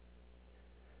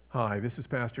Hi, this is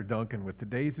Pastor Duncan with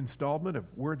today's installment of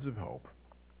Words of Hope.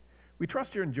 We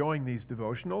trust you're enjoying these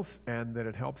devotionals and that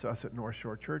it helps us at North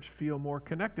Shore Church feel more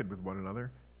connected with one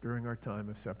another during our time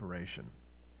of separation.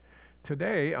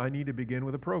 Today, I need to begin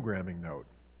with a programming note.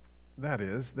 That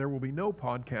is, there will be no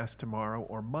podcast tomorrow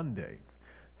or Monday.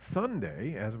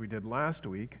 Sunday, as we did last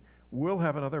week, we'll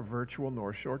have another virtual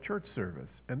North Shore Church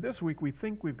service. And this week, we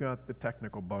think we've got the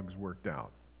technical bugs worked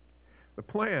out. The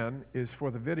plan is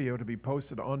for the video to be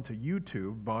posted onto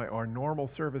YouTube by our normal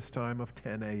service time of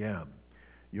 10 a.m.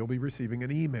 You'll be receiving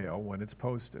an email when it's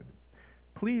posted.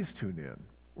 Please tune in.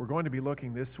 We're going to be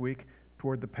looking this week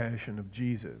toward the Passion of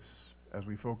Jesus as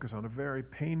we focus on a very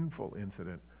painful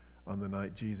incident on the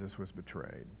night Jesus was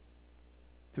betrayed.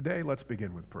 Today, let's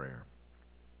begin with prayer.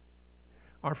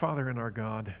 Our Father and our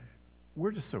God,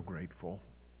 we're just so grateful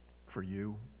for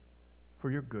you,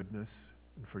 for your goodness,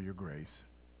 and for your grace.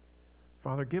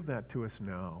 Father, give that to us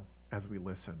now as we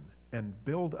listen and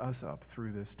build us up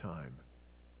through this time.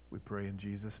 We pray in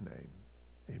Jesus' name.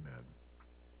 Amen.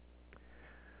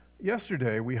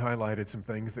 Yesterday, we highlighted some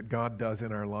things that God does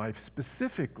in our life,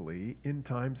 specifically in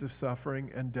times of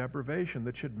suffering and deprivation,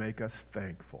 that should make us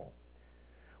thankful.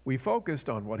 We focused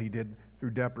on what he did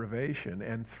through deprivation,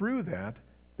 and through that,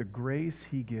 the grace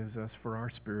he gives us for our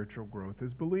spiritual growth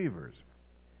as believers.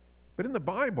 But in the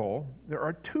Bible, there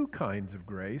are two kinds of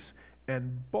grace,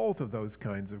 and both of those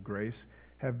kinds of grace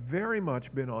have very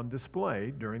much been on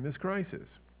display during this crisis.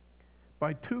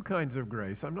 By two kinds of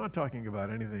grace, I'm not talking about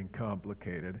anything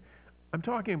complicated. I'm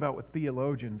talking about what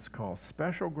theologians call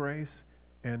special grace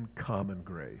and common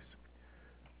grace.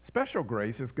 Special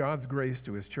grace is God's grace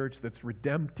to his church that's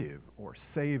redemptive or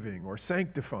saving or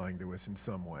sanctifying to us in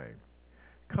some way.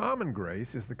 Common grace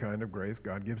is the kind of grace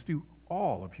God gives to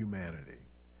all of humanity.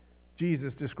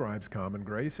 Jesus describes common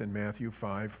grace in Matthew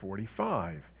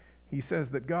 5:45. He says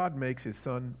that God makes his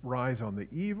sun rise on the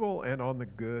evil and on the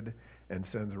good and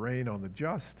sends rain on the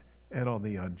just and on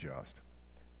the unjust.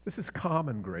 This is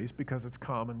common grace because it's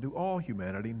common to all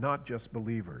humanity, not just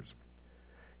believers.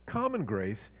 Common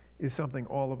grace is something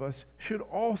all of us should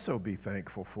also be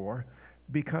thankful for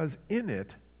because in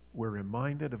it we're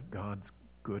reminded of God's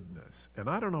goodness. And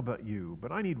I don't know about you,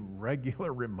 but I need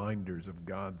regular reminders of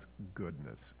God's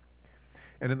goodness.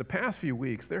 And in the past few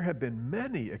weeks, there have been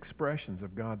many expressions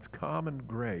of God's common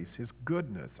grace, his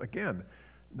goodness. Again,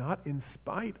 not in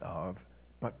spite of,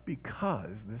 but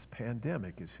because this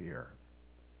pandemic is here.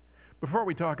 Before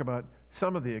we talk about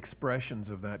some of the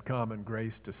expressions of that common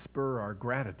grace to spur our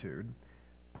gratitude,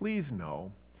 please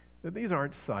know that these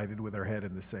aren't cited with our head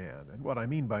in the sand. And what I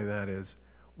mean by that is,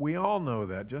 we all know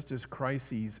that just as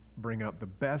crises bring out the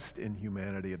best in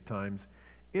humanity at times,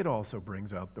 it also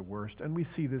brings out the worst. And we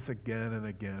see this again and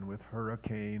again with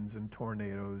hurricanes and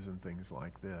tornadoes and things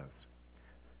like this.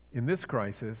 In this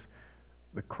crisis,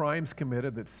 the crimes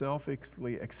committed that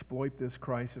selfishly exploit this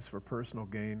crisis for personal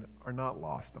gain are not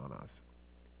lost on us.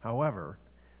 However,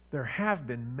 there have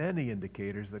been many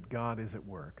indicators that God is at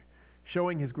work,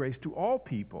 showing his grace to all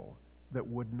people that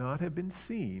would not have been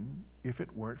seen if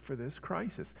it weren't for this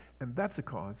crisis. And that's a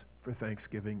cause for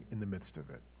thanksgiving in the midst of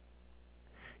it.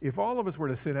 If all of us were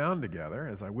to sit down together,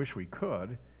 as I wish we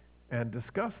could, and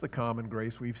discuss the common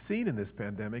grace we've seen in this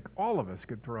pandemic, all of us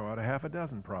could throw out a half a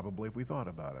dozen probably if we thought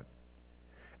about it.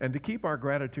 And to keep our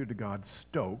gratitude to God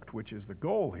stoked, which is the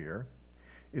goal here,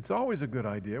 it's always a good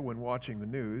idea when watching the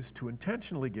news to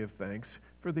intentionally give thanks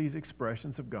for these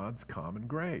expressions of God's common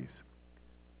grace.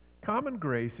 Common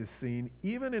grace is seen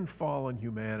even in fallen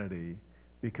humanity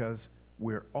because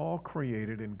we're all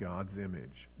created in God's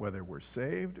image, whether we're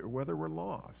saved or whether we're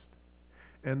lost.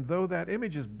 And though that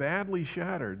image is badly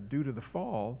shattered due to the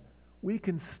fall, we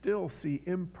can still see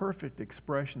imperfect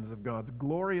expressions of God's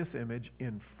glorious image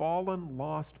in fallen,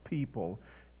 lost people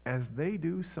as they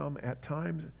do some, at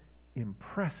times,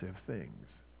 impressive things.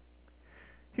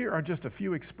 Here are just a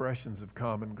few expressions of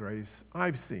common grace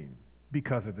I've seen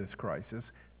because of this crisis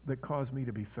that cause me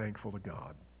to be thankful to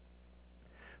God.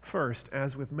 First,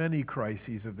 as with many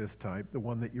crises of this type, the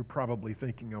one that you're probably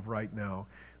thinking of right now,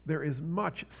 there is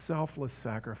much selfless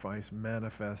sacrifice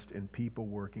manifest in people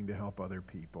working to help other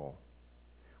people.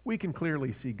 We can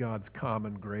clearly see God's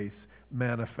common grace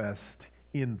manifest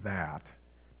in that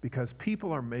because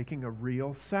people are making a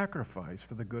real sacrifice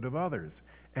for the good of others.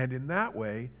 And in that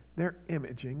way, they're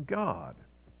imaging God.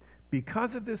 Because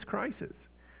of this crisis,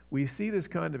 we see this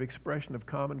kind of expression of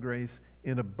common grace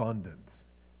in abundance.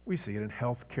 We see it in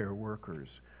healthcare workers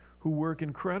who work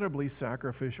incredibly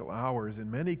sacrificial hours, in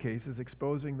many cases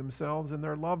exposing themselves and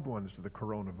their loved ones to the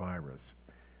coronavirus.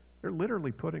 They're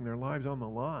literally putting their lives on the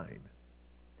line.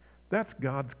 That's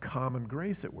God's common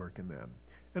grace at work in them.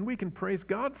 And we can praise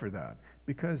God for that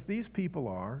because these people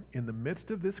are, in the midst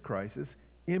of this crisis,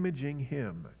 imaging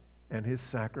Him and His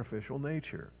sacrificial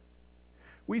nature.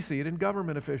 We see it in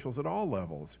government officials at all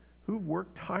levels who've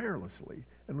worked tirelessly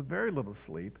and with very little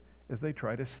sleep as they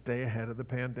try to stay ahead of the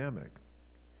pandemic.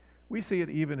 We see it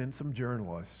even in some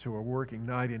journalists who are working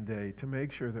night and day to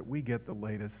make sure that we get the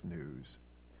latest news.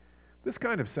 This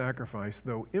kind of sacrifice,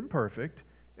 though imperfect,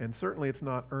 and certainly it's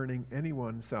not earning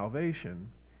anyone salvation,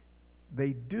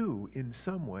 they do in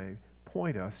some way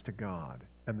point us to God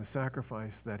and the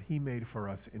sacrifice that He made for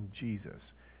us in Jesus.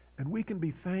 And we can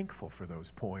be thankful for those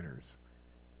pointers,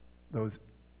 those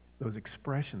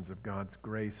expressions of God's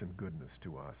grace and goodness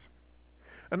to us.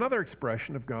 Another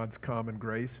expression of God's common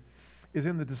grace is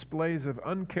in the displays of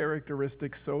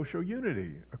uncharacteristic social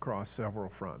unity across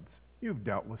several fronts. You've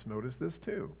doubtless noticed this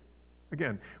too.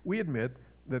 Again, we admit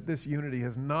that this unity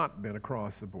has not been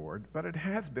across the board, but it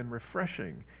has been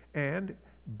refreshing and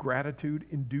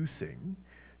gratitude-inducing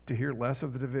to hear less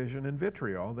of the division and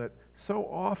vitriol that so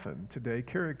often today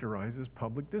characterizes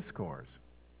public discourse.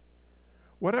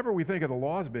 Whatever we think of the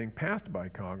laws being passed by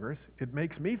Congress, it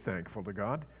makes me thankful to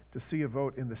God to see a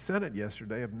vote in the Senate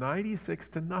yesterday of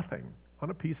 96-0 on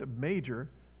a piece of major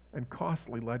and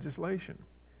costly legislation,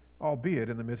 albeit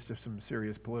in the midst of some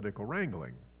serious political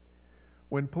wrangling.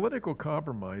 When political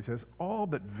compromise has all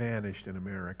but vanished in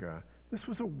America, this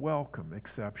was a welcome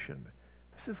exception.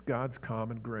 This is God's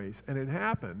common grace, and it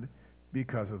happened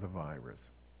because of the virus.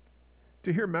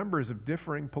 To hear members of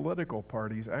differing political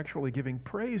parties actually giving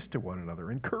praise to one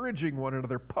another, encouraging one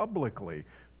another publicly,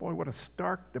 boy, what a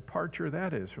stark departure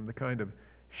that is from the kind of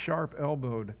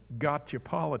sharp-elbowed gotcha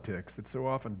politics that so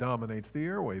often dominates the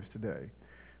airwaves today.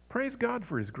 Praise God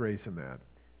for His grace in that.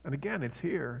 And again, it's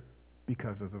here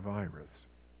because of the virus.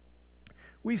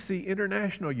 We see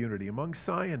international unity among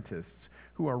scientists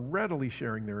who are readily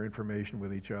sharing their information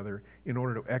with each other in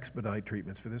order to expedite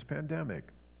treatments for this pandemic.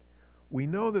 We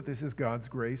know that this is God's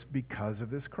grace because of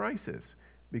this crisis,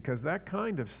 because that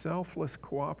kind of selfless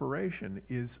cooperation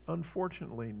is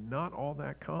unfortunately not all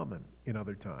that common in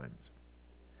other times.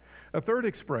 A third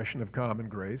expression of common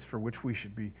grace for which we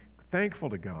should be thankful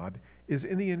to God is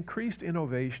in the increased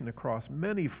innovation across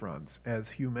many fronts as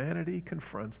humanity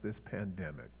confronts this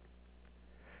pandemic.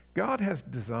 God has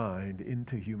designed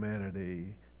into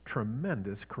humanity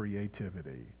tremendous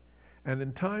creativity. And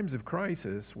in times of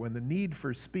crisis, when the need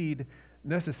for speed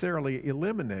necessarily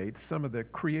eliminates some of the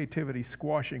creativity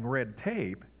squashing red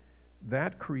tape,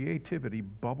 that creativity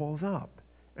bubbles up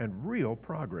and real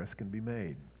progress can be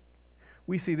made.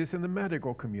 We see this in the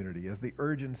medical community as the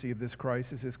urgency of this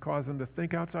crisis has caused them to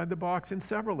think outside the box in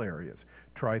several areas,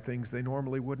 try things they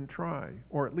normally wouldn't try,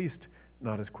 or at least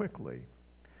not as quickly.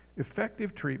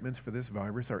 Effective treatments for this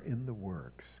virus are in the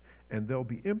works, and they'll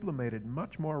be implemented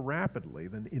much more rapidly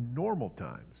than in normal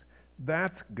times.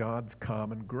 That's God's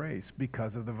common grace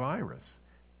because of the virus,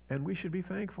 and we should be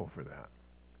thankful for that.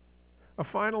 A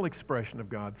final expression of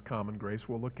God's common grace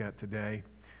we'll look at today,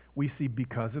 we see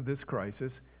because of this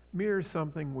crisis, mirrors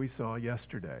something we saw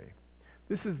yesterday.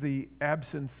 This is the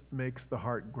absence makes the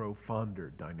heart grow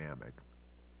fonder dynamic.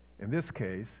 In this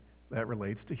case, that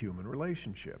relates to human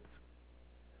relationships.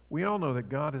 We all know that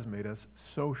God has made us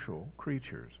social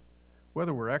creatures.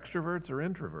 Whether we're extroverts or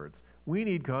introverts, we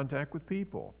need contact with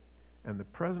people. And the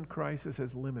present crisis has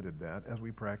limited that as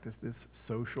we practice this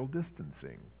social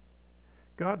distancing.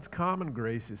 God's common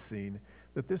grace is seen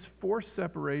that this forced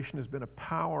separation has been a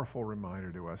powerful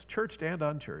reminder to us, churched and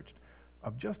unchurched,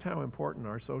 of just how important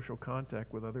our social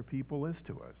contact with other people is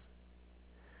to us.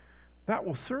 That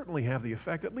will certainly have the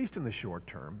effect, at least in the short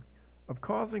term, of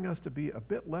causing us to be a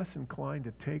bit less inclined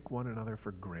to take one another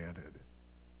for granted.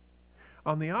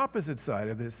 On the opposite side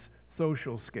of this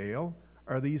social scale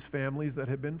are these families that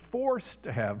have been forced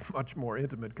to have much more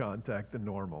intimate contact than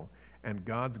normal, and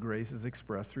God's grace is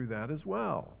expressed through that as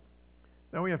well.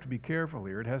 Now we have to be careful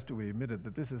here. It has to be admitted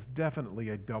that this is definitely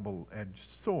a double-edged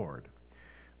sword.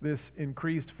 This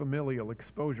increased familial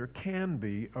exposure can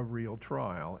be a real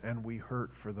trial, and we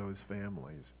hurt for those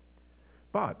families.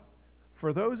 But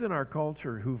for those in our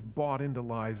culture who've bought into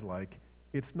lies like,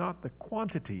 it's not the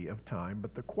quantity of time,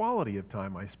 but the quality of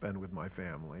time I spend with my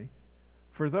family,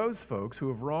 for those folks who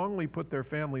have wrongly put their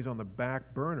families on the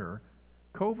back burner,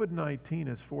 COVID-19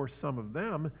 has forced some of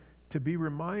them to be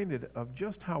reminded of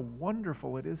just how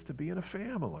wonderful it is to be in a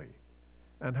family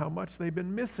and how much they've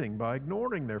been missing by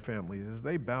ignoring their families as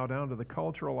they bow down to the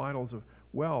cultural idols of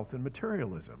wealth and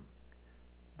materialism.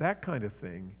 That kind of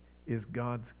thing is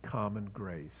God's common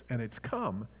grace, and it's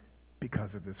come because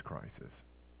of this crisis.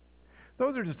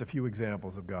 Those are just a few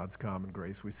examples of God's common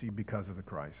grace we see because of the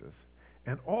crisis.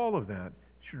 And all of that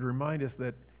should remind us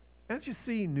that as you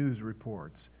see news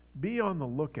reports, be on the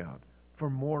lookout for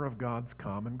more of God's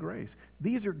common grace.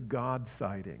 These are God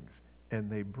sightings, and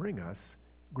they bring us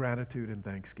gratitude and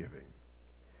thanksgiving.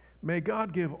 May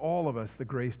God give all of us the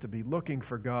grace to be looking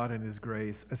for God and his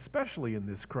grace, especially in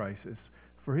this crisis,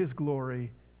 for his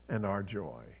glory and our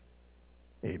joy.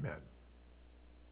 Amen.